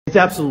It's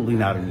absolutely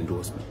not an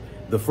endorsement.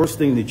 The first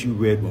thing that you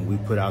read when we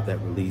put out that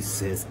release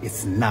says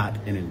it's not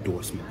an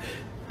endorsement.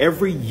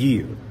 Every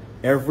year,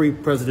 every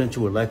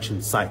presidential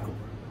election cycle,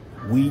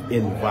 we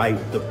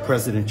invite the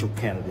presidential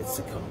candidates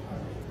to come.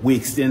 We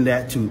extend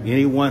that to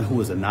anyone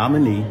who is a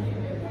nominee,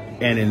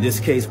 and in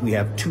this case, we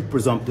have 2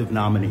 presumptive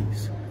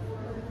nominees.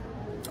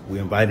 We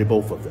invited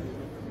both of them.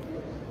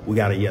 We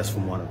got a yes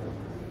from one of them.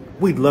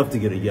 We'd love to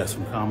get a yes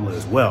from Kamala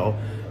as well,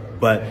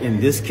 but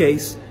in this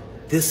case,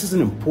 this is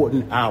an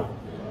important hour.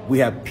 We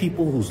have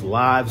people whose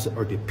lives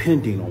are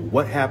depending on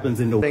what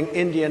happens in the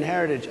Indian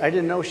heritage. I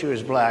didn't know she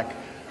was black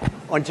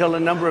until a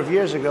number of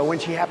years ago when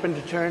she happened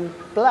to turn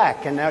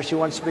black, and now she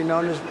wants to be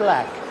known as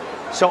black.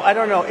 So I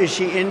don't know, is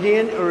she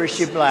Indian or is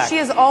she black? She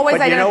is always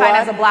identified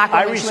as a black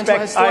woman. She went to a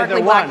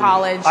historically black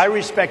college. I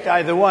respect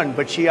either one,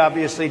 but she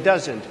obviously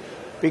doesn't,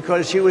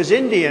 because she was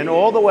Indian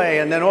all the way,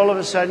 and then all of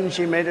a sudden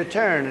she made a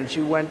turn and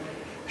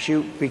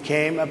she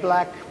became a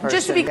black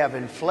person. We have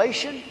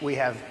inflation, we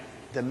have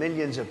the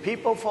millions of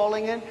people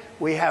falling in.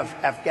 We have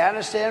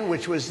Afghanistan,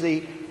 which was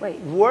the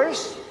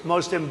worst,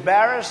 most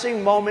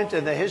embarrassing moment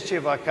in the history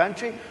of our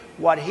country.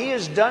 What he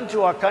has done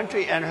to our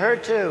country, and her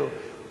too,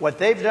 what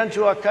they've done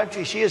to our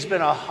country, she has been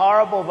a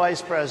horrible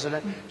vice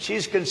president.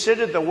 She's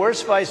considered the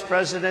worst vice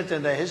president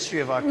in the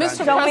history of our country.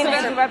 Mr. President, don't mean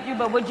to interrupt you,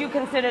 but would you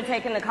consider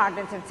taking the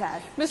cognitive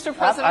test? Mr.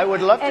 President, I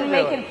would love to and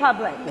make it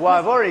public. Well,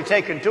 I've already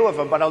taken 2 of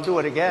them, but I'll do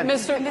it again.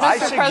 Mr.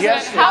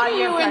 President, how do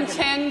you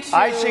intend to...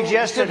 I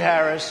suggested,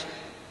 Harris,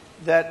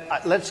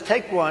 that let's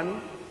take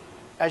one.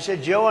 I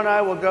said, Joe and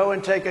I will go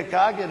and take a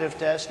cognitive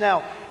test.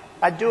 Now,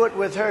 I'd do it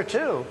with her,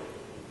 too.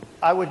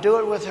 I would do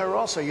it with her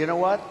also. You know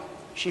what?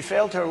 She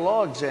failed her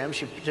law exam.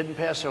 She didn't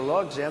pass her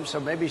law exam, so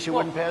maybe she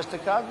wouldn't pass the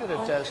cognitive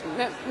test.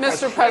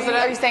 Mr. President,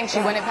 are you saying she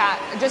wouldn't pass?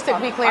 Just to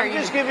be clear, I'm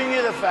just giving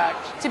you the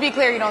facts. To be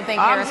clear, you don't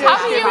think Harris... How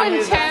do you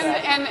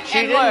intend...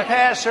 She didn't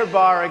pass her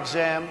bar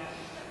exam,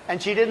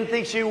 and she didn't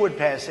think she would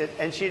pass it,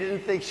 and she didn't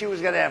think she was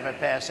going to ever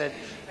pass it.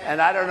 And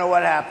I don't know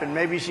what happened.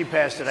 Maybe she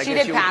passed it. She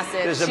did pass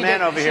it. There's a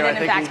man over here. I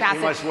think he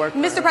must work.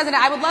 Mr.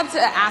 President, I would love to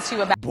ask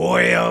you about...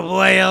 Boy, oh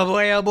boy, oh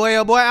boy, oh boy,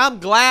 oh boy.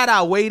 I'm glad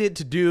I waited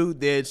to do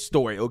this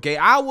story, okay?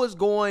 I was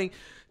going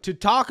to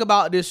talk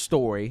about this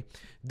story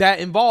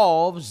that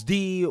involves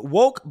the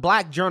woke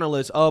black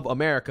journalists of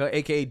America,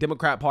 aka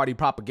Democrat Party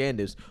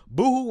propagandists,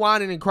 boohoo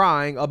whining and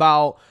crying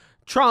about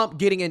Trump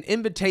getting an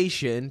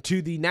invitation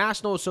to the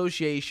National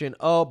Association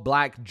of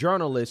Black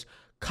Journalists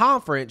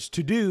conference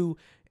to do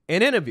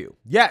an interview.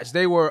 Yes,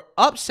 they were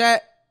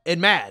upset and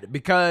mad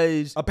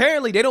because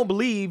apparently they don't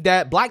believe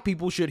that black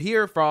people should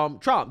hear from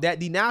Trump,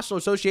 that the National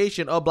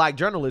Association of Black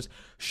Journalists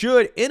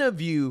should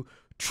interview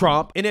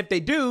Trump. And if they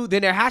do,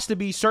 then there has to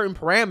be certain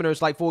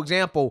parameters, like, for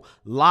example,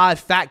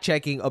 live fact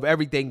checking of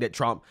everything that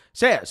Trump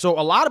says. So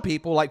a lot of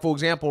people, like, for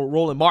example,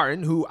 Roland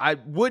Martin, who I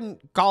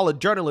wouldn't call a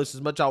journalist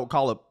as much as I would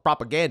call a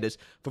propagandist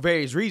for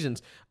various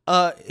reasons,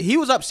 he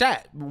was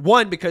upset.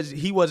 One, because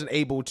he wasn't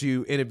able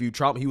to interview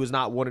Trump. He was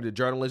not one of the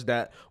journalists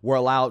that were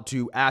allowed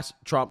to ask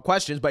Trump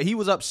questions, but he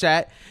was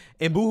upset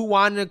and boohoo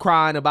whining and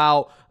crying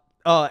about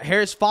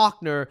Harris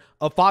Faulkner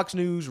of Fox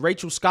News,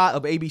 Rachel Scott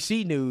of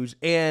ABC News,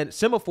 and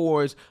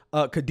Semaphor's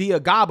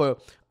Kadia Gaba,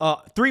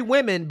 3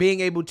 women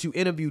being able to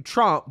interview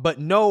Trump, but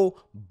no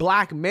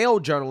black male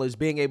journalists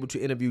being able to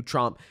interview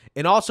Trump.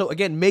 And also,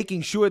 again,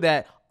 making sure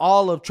that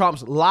all of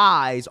Trump's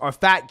lies are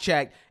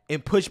fact-checked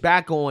and pushed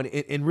back on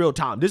in real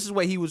time. This is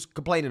what he was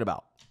complaining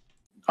about.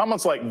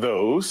 Comments like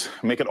those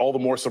make it all the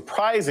more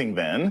surprising,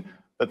 then,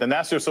 that the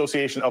National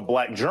Association of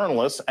Black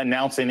Journalists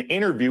announced an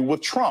interview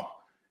with Trump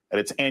at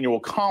its annual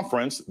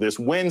conference this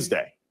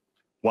Wednesday.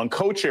 One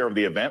co-chair of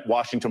the event,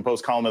 Washington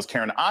Post columnist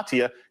Karen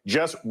Attiah,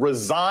 just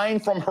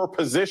resigned from her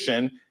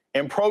position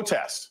in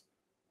protest.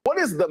 What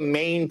is the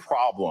main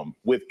problem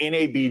with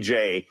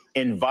NABJ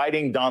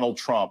inviting Donald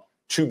Trump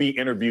to be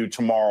interviewed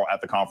tomorrow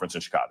at the conference in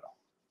Chicago?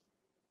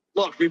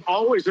 Look, we've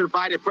always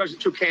invited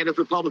presidential candidates,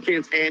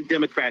 Republicans and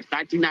Democrats.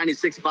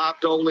 1996, Bob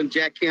Dole and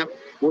Jack Kemp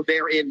were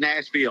there in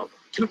Nashville.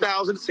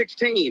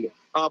 2016,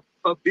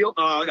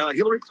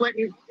 Hillary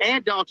Clinton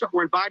and Donald Trump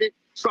were invited.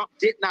 Trump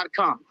did not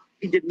come.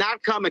 He did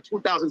not come in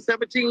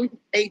 2017,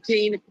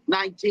 18,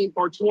 19,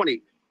 or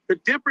 20. The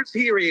difference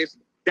here is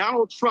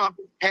Donald Trump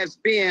has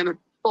been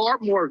far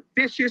more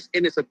vicious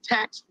in his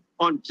attacks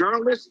on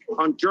journalists,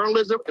 on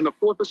journalism, and the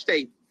fourth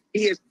estate.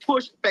 He has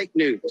pushed fake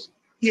news.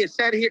 He has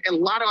sat here and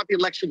lied about the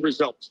election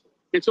results.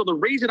 And so the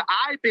reason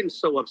I've been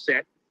so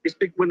upset is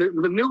when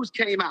the news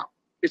came out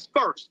is,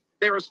 first,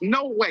 there is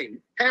no way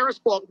Harris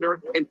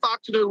Faulkner and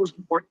Fox News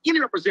or any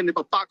representative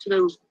of Fox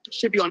News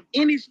should be on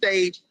any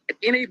stage at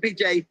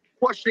NABJ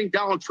questioning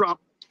Donald Trump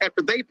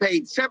after they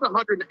paid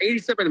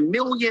 $787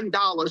 million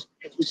to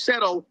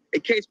settle a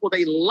case where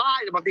they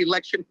lied about the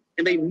election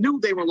and they knew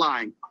they were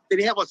lying.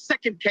 They have a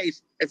second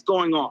case that's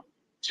going on.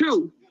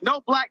 2,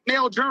 no black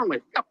male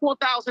journalists. Got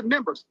 4,000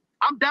 members.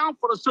 I'm down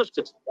for the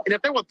sisters. And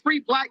if there were 3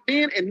 black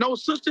men and no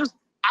sisters,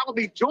 I would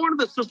be joining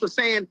the sisters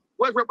saying,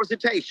 where's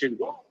representation?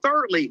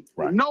 Thirdly,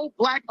 no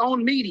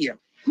black-owned media.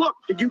 look,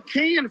 you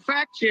can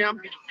fact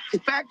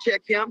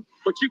check him,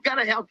 but you got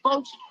to have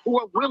folks who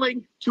are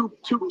willing to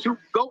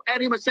go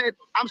at him and say,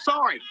 I'm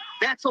sorry,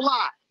 that's a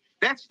lie.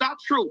 That's not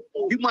true.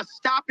 You must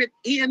stop it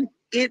in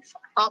its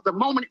the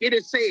moment it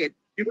is said.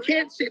 You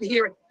can't sit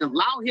here and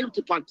allow him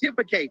to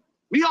pontificate.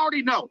 We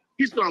already know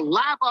he's going to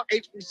lie about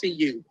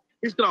HBCU.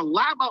 He's going to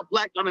lie about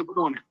black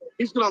unemployment.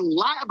 He's going to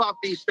lie about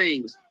these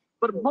things.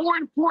 But more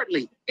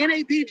importantly,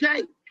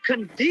 NABJ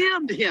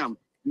condemned him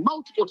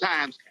multiple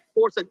times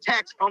for his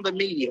attacks on the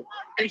media.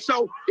 And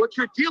so what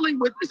you're dealing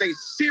with is a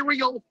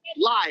serial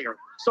liar.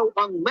 So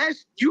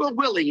unless you are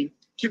willing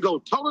to go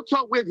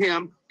toe-to-toe with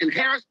him, and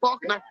Harris,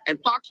 Faulkner, and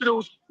Fox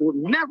News will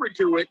never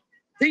do it,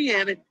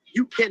 then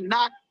you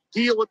cannot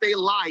deal with a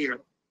liar.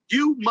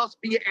 You must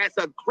be as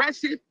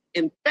aggressive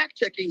in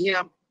fact-checking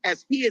him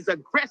as he is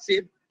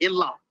aggressive in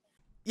law.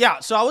 Yeah,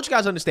 so I want you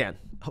guys to understand.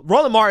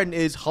 Roland Martin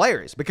is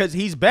hilarious because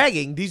he's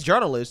begging these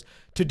journalists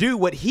to do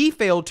what he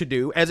failed to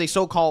do as a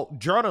so-called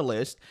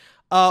journalist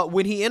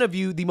when he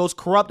interviewed the most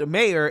corrupt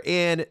mayor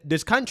in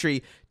this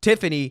country,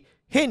 Tiffany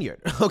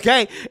Henyard.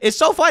 Okay, it's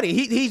so funny.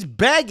 He's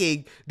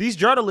begging these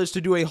journalists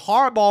to do a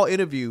hardball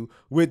interview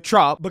with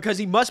Trump because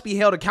he must be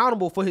held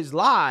accountable for his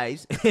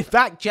lies. In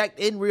fact, checked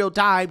in real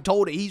time,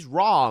 told that he's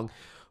wrong.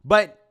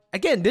 But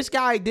again, this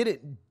guy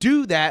didn't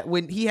do that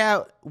when he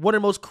had one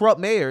of the most corrupt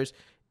mayors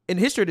in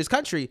the history of this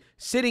country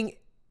sitting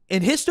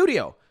in his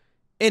studio,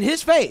 in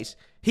his face.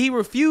 He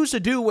refused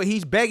to do what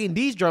he's begging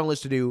these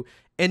journalists to do,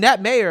 and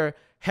that mayor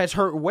has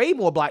hurt way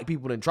more black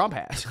people than Trump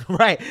has,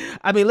 right?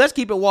 I mean, let's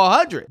keep it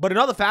 100. But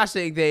another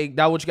fascinating thing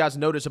that I want you guys to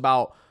notice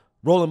about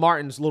Roland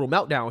Martin's little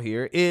meltdown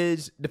here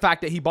is the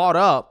fact that he brought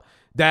up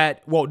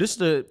that, well, this is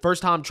the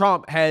first time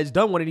Trump has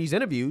done one of these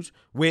interviews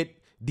with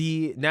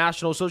the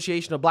National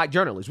Association of Black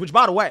Journalists, which,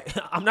 by the way,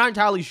 I'm not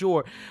entirely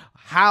sure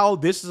how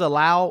this is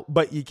allowed,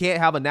 but you can't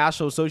have a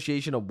National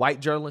Association of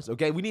White Journalists,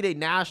 okay? We need a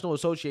National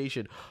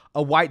Association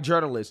of White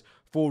Journalists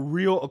for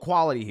real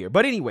equality here.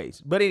 But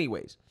anyways,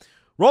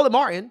 Roland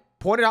Martin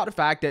pointed out the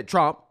fact that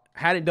Trump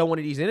hadn't done one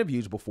of these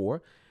interviews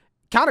before,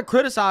 kind of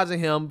criticizing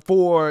him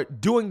for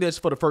doing this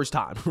for the first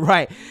time,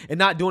 right? And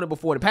not doing it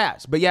before in the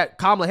past. But yet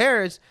Kamala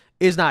Harris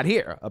is not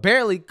here.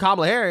 Apparently,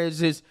 Kamala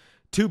Harris is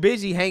too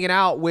busy hanging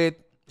out with,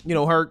 you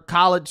know, her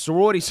college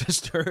sorority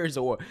sisters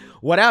or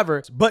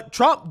whatever. But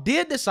Trump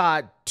did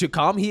decide to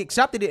come. He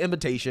accepted the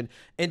invitation,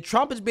 and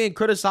Trump is being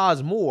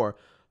criticized more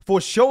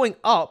for showing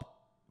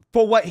up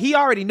for what he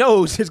already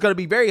knows is going to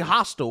be very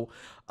hostile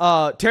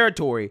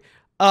territory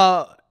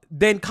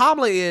than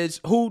Kamala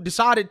is, who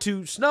decided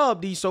to snub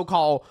these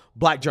so-called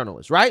black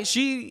journalists, right?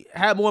 She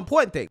had more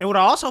important things. And what I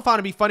also found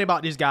to be funny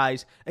about these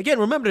guys, again,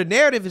 remember the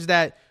narrative is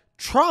that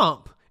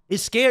Trump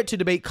is scared to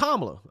debate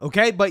Kamala,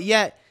 okay? But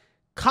yet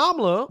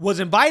Kamala was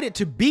invited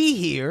to be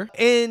here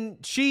and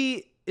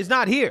she is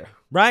not here,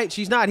 right?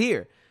 She's not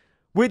here,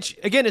 which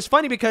again is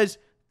funny because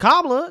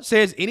Kamala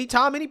says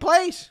anytime, any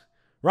place,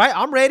 right?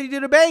 I'm ready to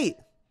debate.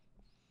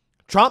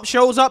 Trump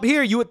shows up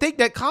here. You would think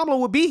that Kamala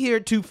would be here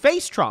to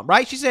face Trump,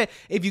 right? She said,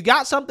 if you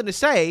got something to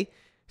say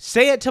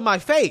it to my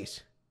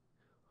face.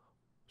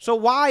 So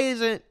why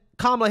isn't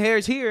Kamala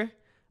Harris here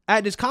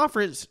at this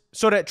conference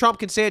so that Trump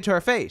can say it to her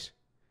face?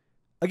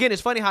 Again,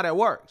 it's funny how that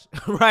works,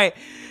 right?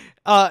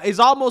 It's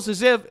almost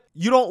as if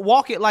you don't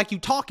walk it like you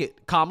talk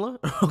it, Kamala,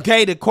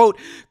 okay? To quote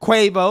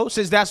Quavo,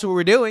 since that's what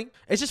we're doing.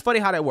 It's just funny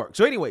how that works.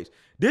 So anyways,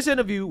 this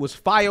interview was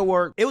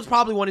firework. It was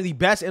probably one of the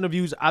best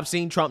interviews I've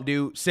seen Trump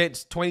do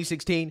since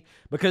 2016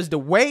 because the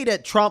way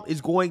that Trump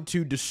is going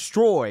to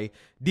destroy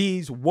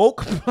these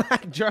woke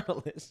black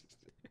journalists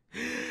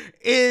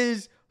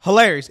is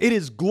hilarious. It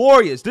is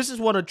glorious. This is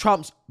one of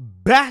Trump's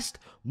best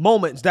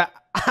moments that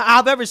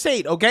I've ever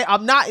seen, okay?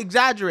 I'm not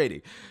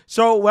exaggerating.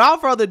 So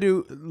without further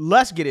ado,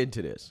 let's get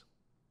into this.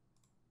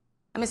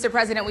 Mr.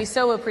 President, we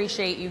so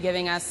appreciate you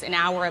giving us an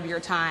hour of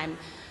your time.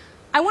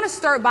 I want to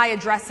start by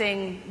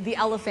addressing the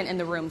elephant in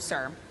the room,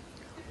 sir.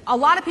 A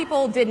lot of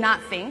people did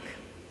not think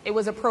it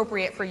was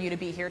appropriate for you to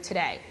be here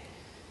today.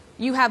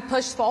 You have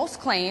pushed false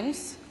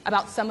claims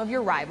about some of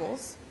your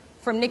rivals,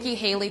 from Nikki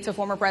Haley to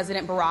former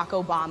President Barack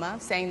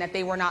Obama, saying that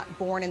they were not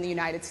born in the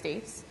United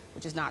States,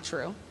 which is not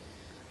true.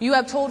 You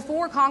have told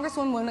 4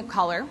 congresswomen of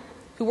color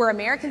who were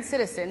American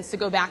citizens to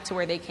go back to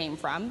where they came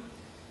from.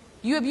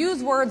 You have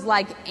used words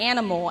like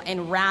animal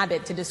and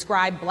rabid to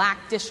describe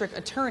black district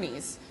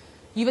attorneys.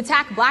 You've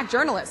attacked black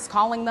journalists,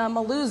 calling them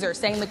a loser,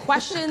 saying the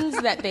questions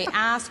that they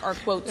ask are,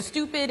 quote,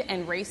 stupid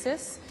and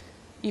racist.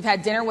 You've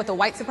had dinner with a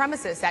white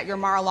supremacist at your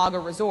Mar-a-Lago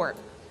resort.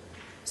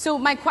 So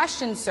my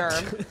question, sir,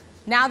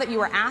 now that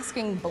you are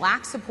asking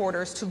black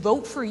supporters to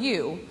vote for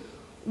you,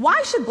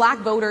 why should black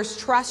voters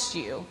trust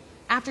you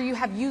after you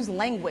have used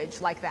language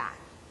like that?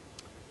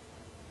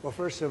 Well,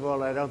 first of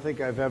all, I don't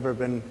think I've ever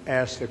been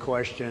asked a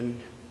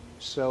question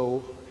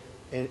so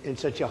in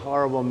such a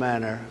horrible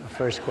manner.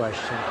 First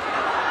question.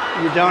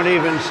 You don't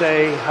even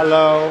say,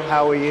 hello,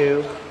 how are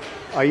you?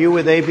 Are you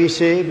with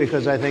ABC?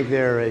 Because I think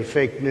they're a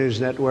fake news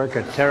network,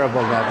 a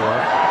terrible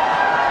network.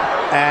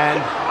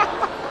 And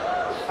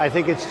I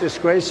think it's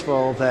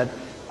disgraceful that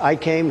I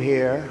came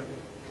here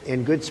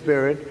in good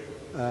spirit.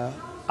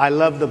 I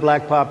love the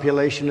black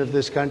population of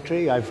this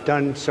country. I've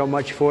done so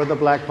much for the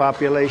black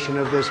population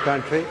of this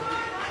country,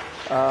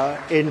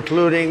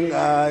 including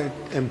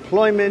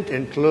employment,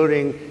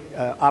 including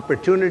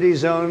opportunity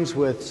zones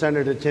with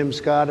Senator Tim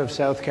Scott of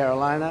South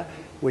Carolina,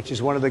 which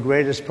is one of the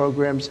greatest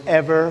programs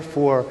ever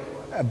for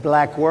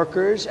black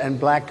workers and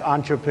black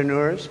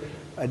entrepreneurs.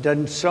 I've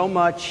done so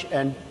much,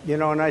 and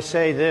and I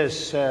say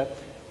this,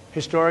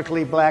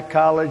 historically black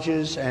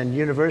colleges and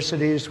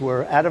universities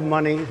were out of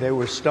money. They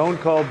were stone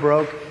cold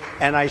broke,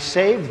 and I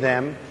saved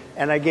them,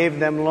 and I gave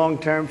them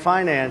long-term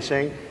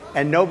financing,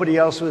 and nobody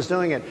else was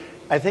doing it.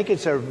 I think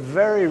it's a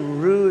very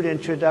rude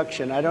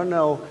introduction. I don't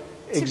know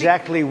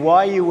exactly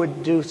why you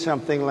would do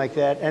something like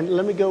that. And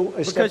let me go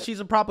a step. Because she's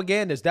a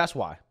propagandist, that's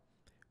why.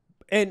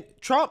 And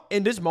Trump,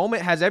 in this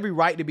moment, has every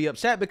right to be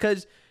upset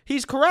because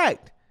he's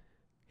correct.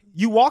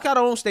 You walk out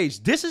on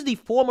stage. This is the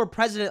former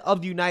president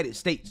of the United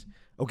States,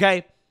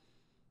 okay?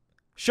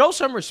 Show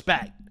some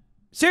respect.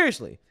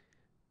 Seriously.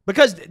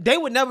 Because they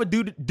would never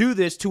do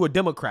this to a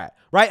Democrat,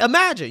 right?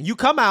 Imagine you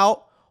come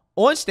out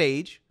on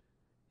stage,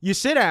 you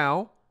sit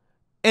down,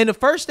 and the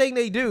first thing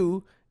they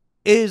do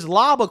is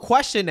lob a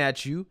question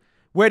at you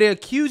where they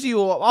accuse you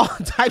of all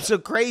types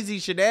of crazy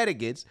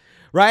shenanigans,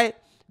 right?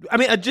 I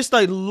mean, just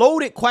a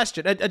loaded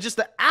question, just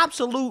the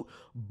absolute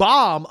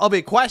bomb of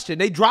a question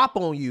they drop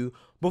on you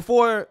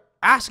before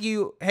asking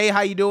you, hey,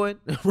 how you doing?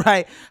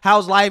 Right?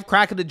 How's life?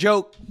 Cracking the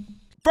joke.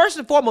 First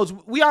and foremost,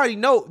 we already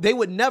know they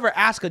would never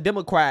ask a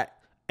Democrat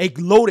a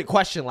loaded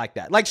question like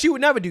that. Like, she would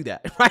never do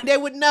that, right? They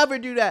would never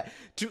do that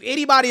to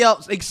anybody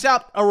else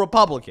except a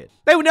Republican.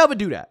 They would never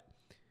do that.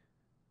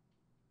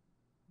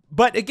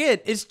 But again,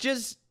 it's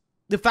just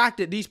the fact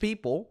that these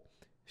people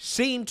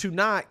seem to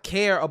not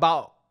care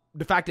about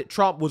the fact that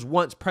Trump was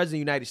once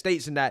president of the United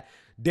States and that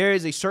there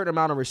is a certain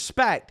amount of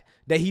respect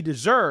that he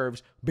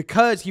deserves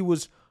because he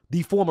was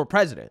the former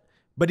president.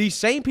 But these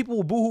same people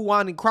will boo-hoo,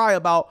 whine, and cry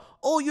about,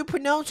 oh, you're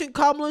pronouncing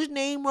Kamala's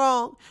name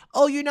wrong.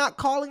 Oh, you're not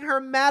calling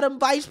her Madam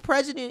Vice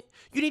President.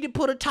 You need to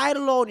put a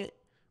title on it,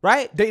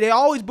 right? They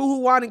always boo-hoo,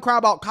 whine, and cry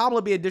about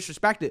Kamala being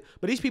disrespected.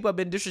 But these people have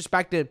been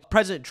disrespecting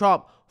President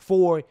Trump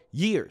for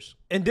years.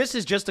 And this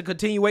is just a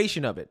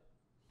continuation of it.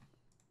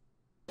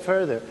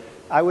 Further,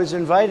 I was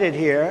invited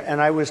here, and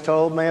I was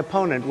told my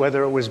opponent,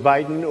 whether it was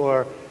Biden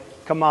or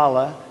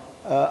Kamala,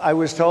 I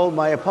was told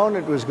my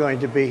opponent was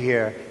going to be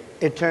here.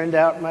 It turned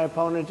out my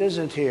opponent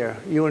isn't here.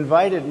 You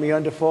invited me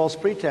under false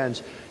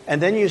pretense.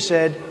 And then you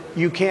said,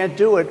 you can't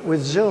do it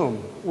with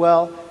Zoom.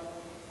 Well,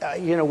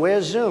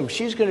 where's Zoom?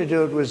 She's going to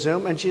do it with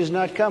Zoom, and she's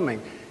not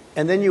coming.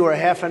 And then you were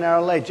half an hour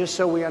late. Just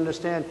so we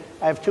understand,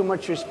 I have too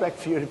much respect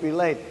for you to be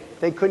late.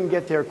 They couldn't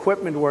get their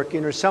equipment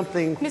working or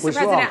something was wrong. Mr.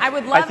 President, I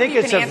would love if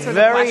you can answer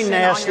the question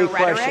on your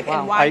rhetoric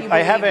and why you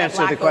believe that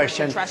black voters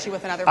should trust you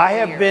with another 4 years.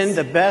 I have been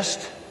the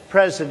best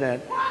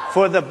president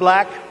for the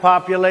black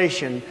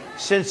population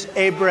since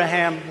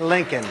Abraham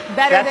Lincoln.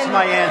 That's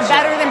my answer.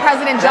 Better than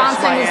President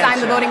Johnson, who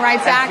signed the Voting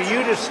Rights Act? And for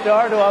you to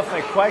start off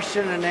a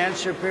question and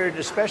answer period,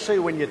 especially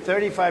when you're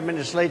 35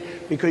 minutes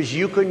late because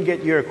you couldn't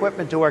get your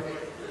equipment to work,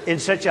 in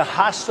such a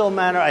hostile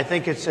manner, I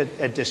think it's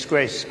a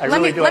disgrace.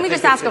 Let me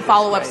just ask a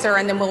follow-up, sir,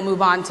 and then we'll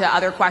move on to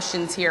other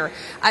questions here.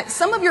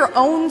 Some of your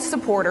own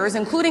supporters,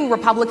 including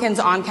Republicans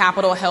on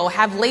Capitol Hill,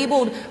 have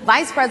labeled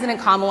Vice President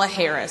Kamala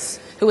Harris,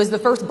 who is the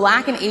first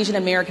black and Asian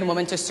American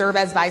woman to serve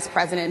as vice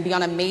president and be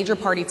on a major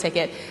party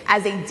ticket,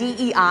 as a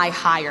DEI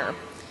hire.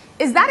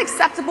 Is that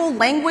acceptable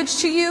language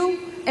to you?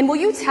 And will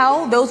you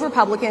tell those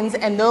Republicans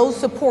and those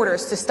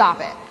supporters to stop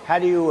it? How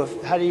do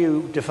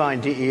you define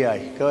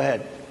DEI? Go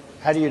ahead.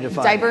 How do you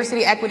define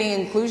diversity, equity,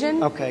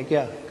 inclusion? Okay,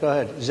 yeah, go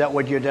ahead. Is that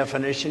what your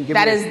definition?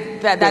 That is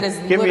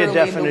give me a literally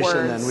definition the words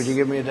then. Would you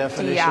give me a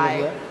definition DEI.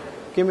 of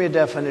that? Give me a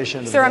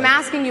definition of Sir, that. I'm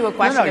asking you a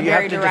question, a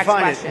very direct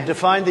question.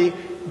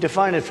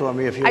 Define it for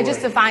me, if you I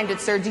just defined it,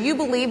 sir. Do you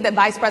believe that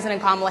Vice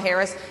President Kamala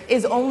Harris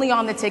is only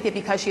on the ticket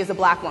because she is a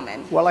black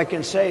woman? Well, I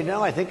can say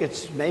no. I think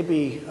it's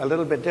maybe a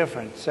little bit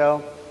different.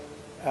 So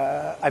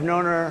I've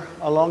known her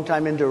a long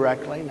time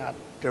indirectly, not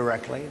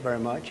directly very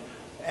much.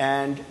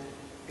 And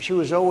she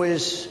was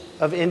always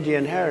of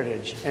Indian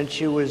heritage, and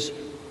she was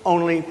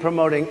only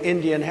promoting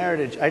Indian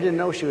heritage. I didn't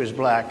know she was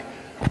black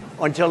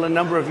until a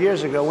number of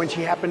years ago when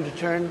she happened to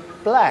turn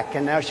black,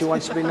 and now she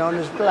wants to be known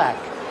as black.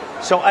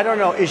 So I don't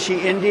know, is she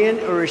Indian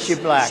or is she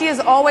black? She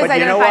is always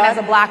identified as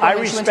a black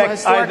woman. She went to a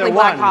historically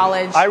black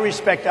college. I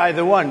respect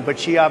either one, but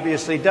she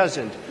obviously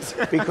doesn't,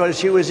 because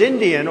she was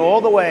Indian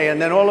all the way,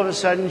 and then all of a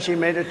sudden she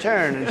made a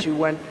turn, and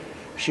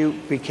she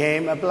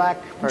became a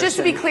black person. Just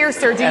to be clear,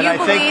 sir, do you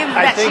believe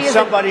that she is... I think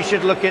somebody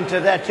should look into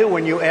that, too,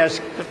 when you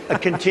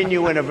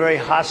continue in a very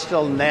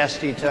hostile,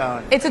 nasty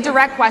tone. It's a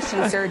direct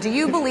question, sir. Do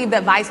you believe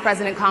that Vice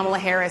President Kamala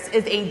Harris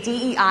is a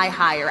DEI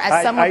hire,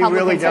 as some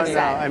Republicans have said? I really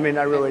don't know. I mean,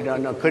 I really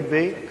don't know. Could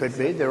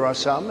be. There are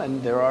some,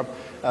 and there are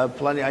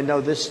plenty. I know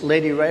this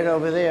lady right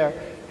over there,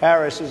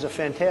 Harris, is a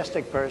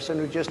fantastic person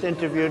who just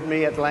interviewed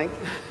me at length.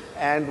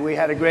 And we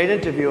had a great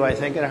interview, I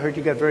think, and I heard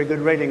you got very good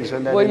ratings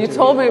on that interview. You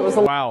told me it was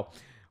a...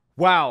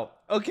 Wow.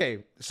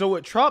 Okay, so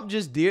what Trump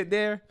just did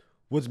there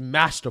was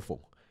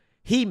masterful.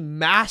 He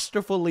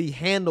masterfully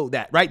handled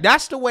that, right?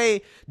 That's the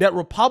way that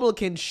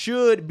Republicans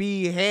should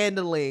be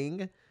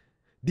handling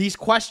these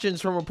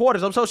questions from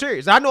reporters. I'm so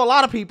serious. I know a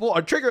lot of people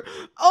are triggered.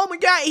 Oh my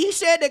God, he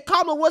said that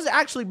Kamala wasn't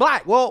actually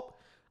black. Well,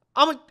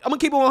 I'm gonna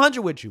keep it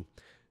 100 with you.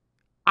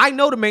 I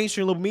know the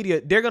mainstream liberal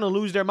media, they're gonna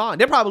lose their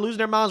mind. They're probably losing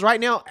their minds right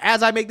now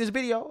as I make this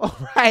video,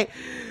 right?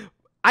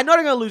 I know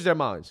they're gonna lose their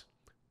minds,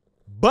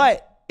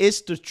 but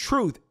it's the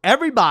truth.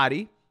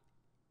 Everybody,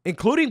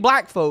 including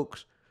black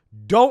folks,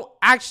 don't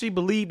actually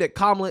believe that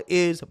Kamala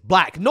is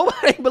black.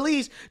 Nobody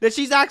believes that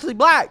she's actually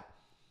black.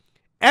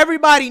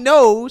 Everybody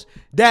knows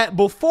that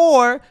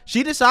before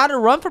she decided to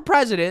run for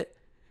president,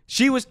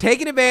 she was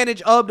taking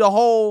advantage of the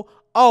whole,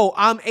 oh,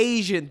 I'm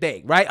Asian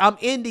thing, right? I'm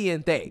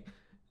Indian thing.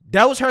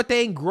 That was her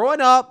thing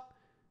growing up.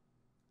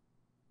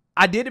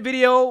 I did a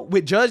video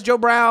with Judge Joe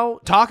Brown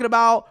talking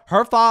about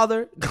her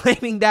father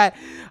claiming that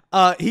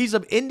he's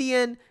of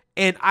Indian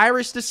and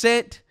Irish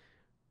descent.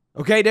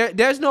 Okay,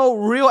 there's no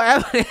real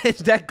evidence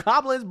that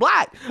Kamala is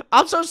black.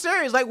 I'm so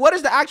serious. Like, what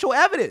is the actual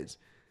evidence?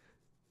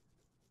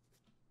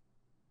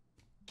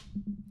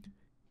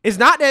 It's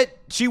not that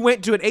she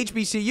went to an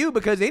HBCU,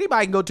 because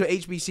anybody can go to an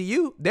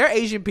HBCU. They're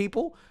Asian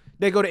people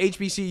that go to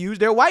HBCUs.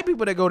 They're white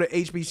people that go to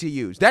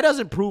HBCUs. That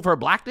doesn't prove her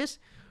blackness.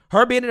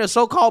 Her being in a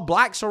so-called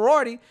black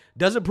sorority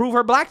doesn't prove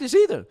her blackness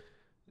either.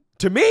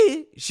 To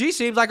me, she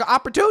seems like an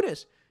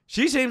opportunist.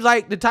 She seems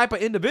like the type of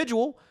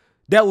individual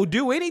that will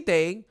do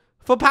anything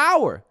for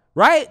power.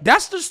 Right?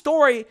 That's the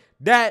story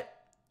that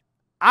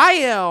I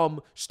am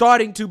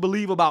starting to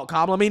believe about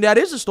Kamala. I mean, that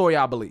is the story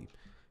I believe.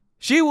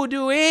 She will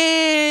do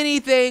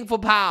anything for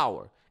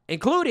power,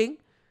 including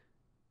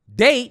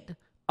date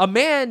a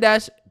man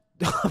that's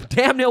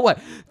damn near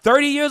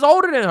 30 years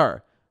older than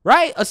her,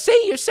 right? A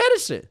senior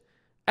citizen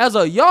as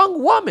a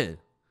young woman,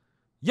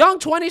 young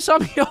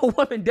 20-something-year-old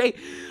woman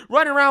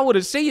running around with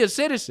a senior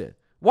citizen.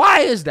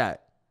 Why is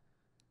that?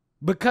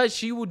 Because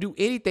she will do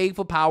anything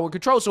for power and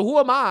control. So who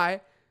am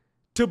I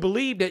to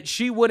believe that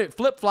she wouldn't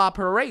flip-flop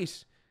her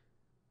race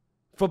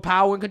for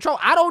power and control?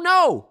 I don't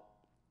know.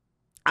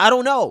 I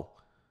don't know.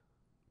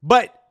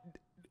 But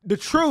the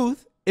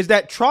truth is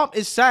that Trump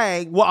is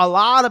saying what a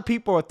lot of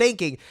people are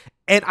thinking,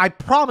 and I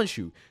promise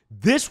you,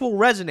 this will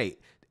resonate.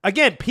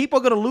 Again, people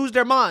are going to lose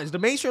their minds. The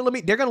mainstream,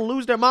 they're going to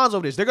lose their minds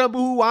over this. They're going to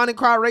boo, whine, and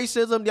cry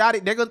racism.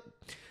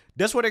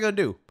 That's what they're going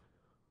to do.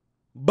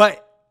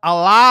 But a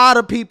lot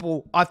of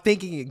people are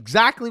thinking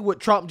exactly what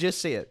Trump just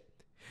said.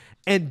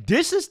 And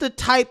this is the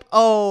type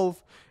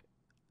of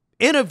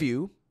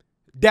interview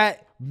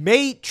that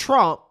made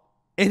Trump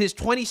in his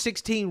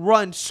 2016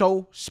 run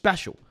so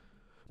special,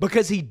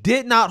 because he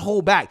did not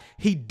hold back.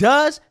 He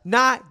does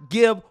not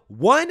give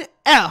one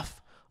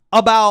F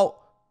about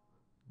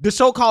the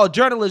so-called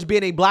journalist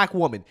being a black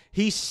woman.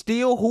 He's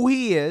still who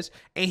he is,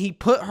 and he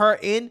put her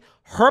in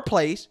her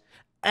place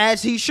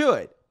as he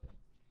should.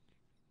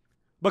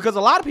 Because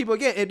a lot of people,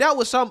 again, if that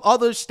was some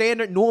other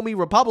standard normie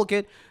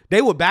Republican,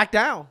 they would back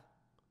down.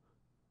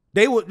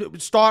 They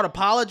would start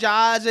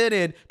apologizing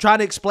and trying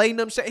to explain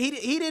themselves. He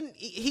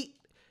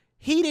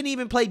didn't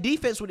even play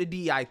defense with the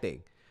DEI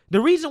thing.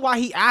 The reason why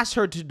he asked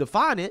her to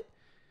define it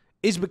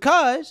is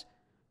because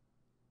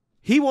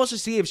he wants to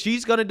see if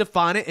she's going to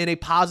define it in a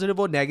positive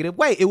or negative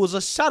way. It was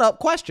a setup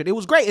question. It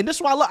was great. And this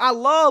is why I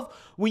love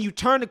when you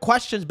turn the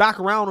questions back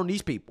around on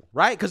these people,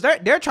 right? Because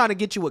they're trying to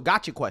get you with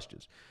gotcha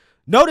questions.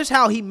 Notice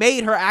how he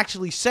made her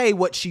actually say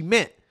what she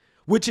meant,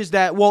 which is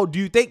that, well, do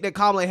you think that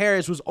Kamala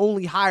Harris was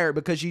only hired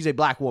because she's a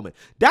black woman?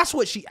 That's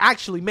what she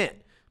actually meant.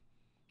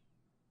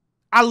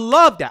 I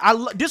love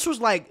that. This was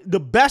like the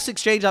best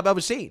exchange I've ever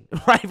seen,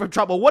 right, from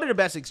Trump. Or one of the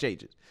best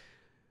exchanges,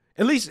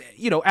 at least,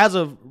 as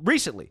of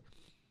recently.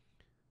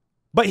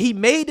 But he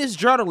made this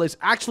journalist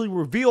actually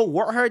reveal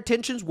what her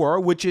intentions were,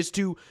 which is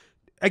to,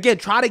 again,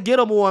 try to get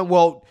him on,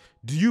 well,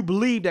 do you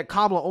believe that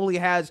Kamala only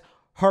has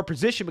her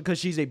position because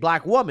she's a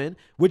black woman,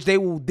 which they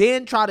will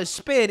then try to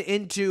spin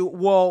into,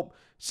 well,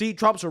 see,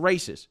 Trump's a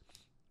racist.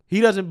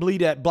 He doesn't believe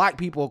that black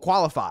people are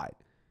qualified.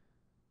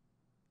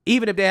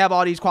 Even if they have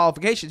all these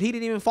qualifications, he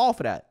didn't even fall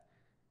for that.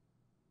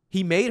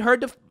 He made her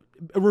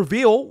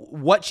reveal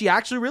what she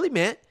actually really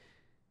meant.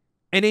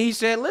 And then he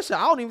said, listen,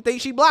 I don't even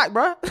think she black,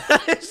 bro.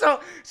 So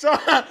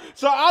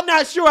I'm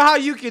not sure how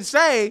you can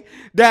say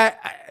that,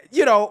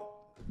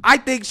 I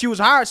think she was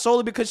hired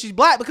solely because she's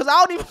black, because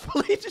I don't even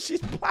believe that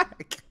she's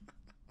black.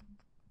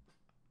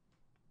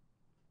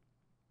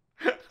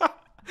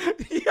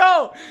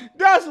 Yo,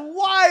 that's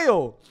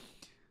wild.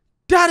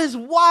 That is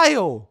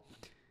wild.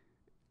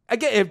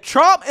 Again,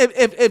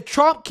 if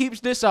Trump keeps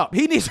this up,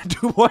 he needs to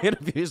do more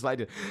interviews like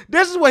this.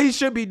 This is what he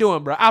should be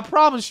doing, bro. I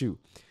promise you.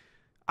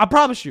 I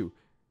promise you.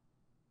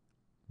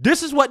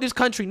 This is what this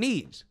country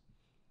needs.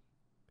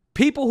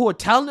 People who are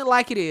telling it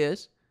like it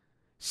is,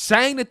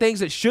 saying the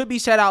things that should be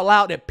said out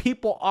loud that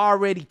people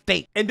already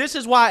think. And this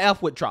is why I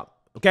F with Trump.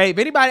 Okay, if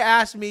anybody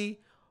asks me,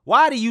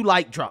 why do you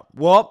like Trump?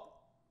 Well,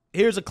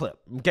 here's a clip.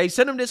 Okay,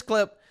 send him this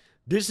clip.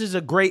 This is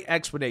a great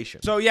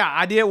explanation. So yeah,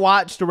 I did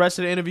watch the rest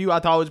of the interview. I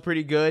thought it was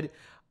pretty good.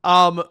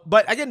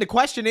 But again, the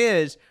question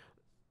is,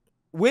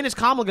 when is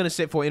Kamala going to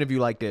sit for an interview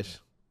like this?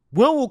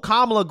 When will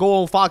Kamala go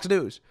on Fox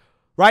News?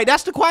 Right?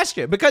 That's the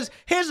question. Because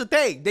here's the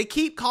thing. They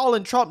keep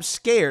calling Trump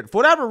scared. For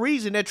whatever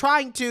reason, they're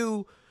trying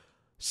to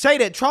say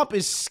that Trump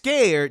is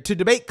scared to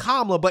debate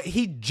Kamala, but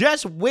he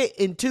just went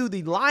into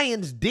the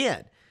Lion's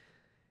Den,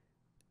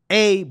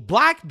 a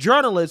Black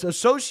Journalists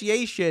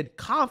Association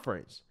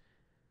conference.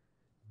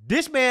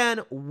 This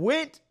man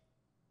went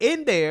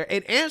in there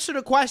and answered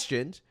the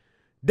questions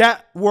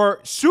that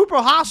were super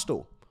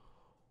hostile.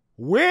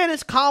 When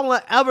has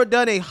Kamala ever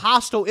done a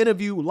hostile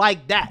interview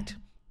like that?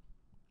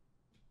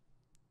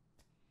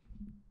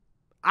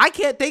 I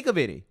can't think of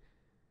any.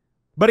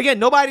 But again,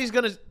 nobody's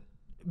going to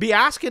be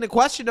asking the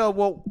question of,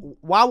 well,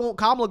 why won't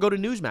Kamala go to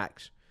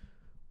Newsmax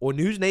or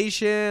News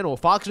Nation or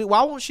Fox News?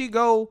 Why won't she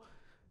go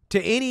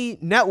to any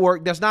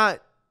network that's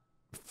not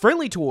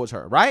friendly towards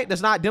her, right?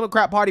 That's not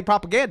Democrat Party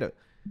propaganda.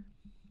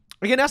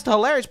 Again, that's the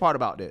hilarious part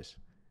about this.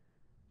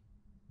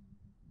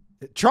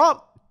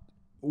 Trump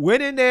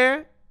went in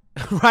there,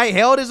 right,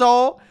 held his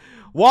own,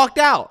 walked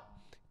out.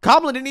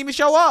 Kamala didn't even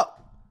show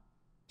up.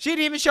 She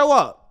didn't even show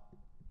up.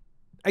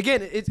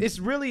 Again, it's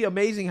really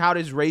amazing how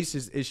this race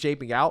is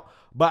shaping out.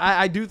 But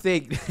I do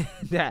think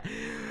that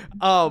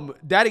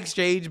that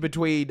exchange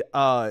between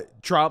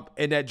Trump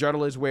and that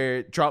journalist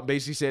where Trump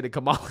basically said that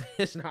Kamala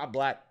is not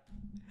black,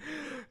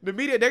 the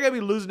media, they're going to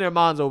be losing their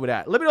minds over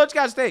that. Let me know what you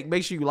guys think.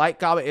 Make sure you like,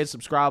 comment, and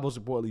subscribe. Most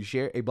importantly,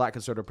 share a Black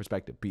conservative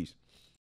perspective. Peace.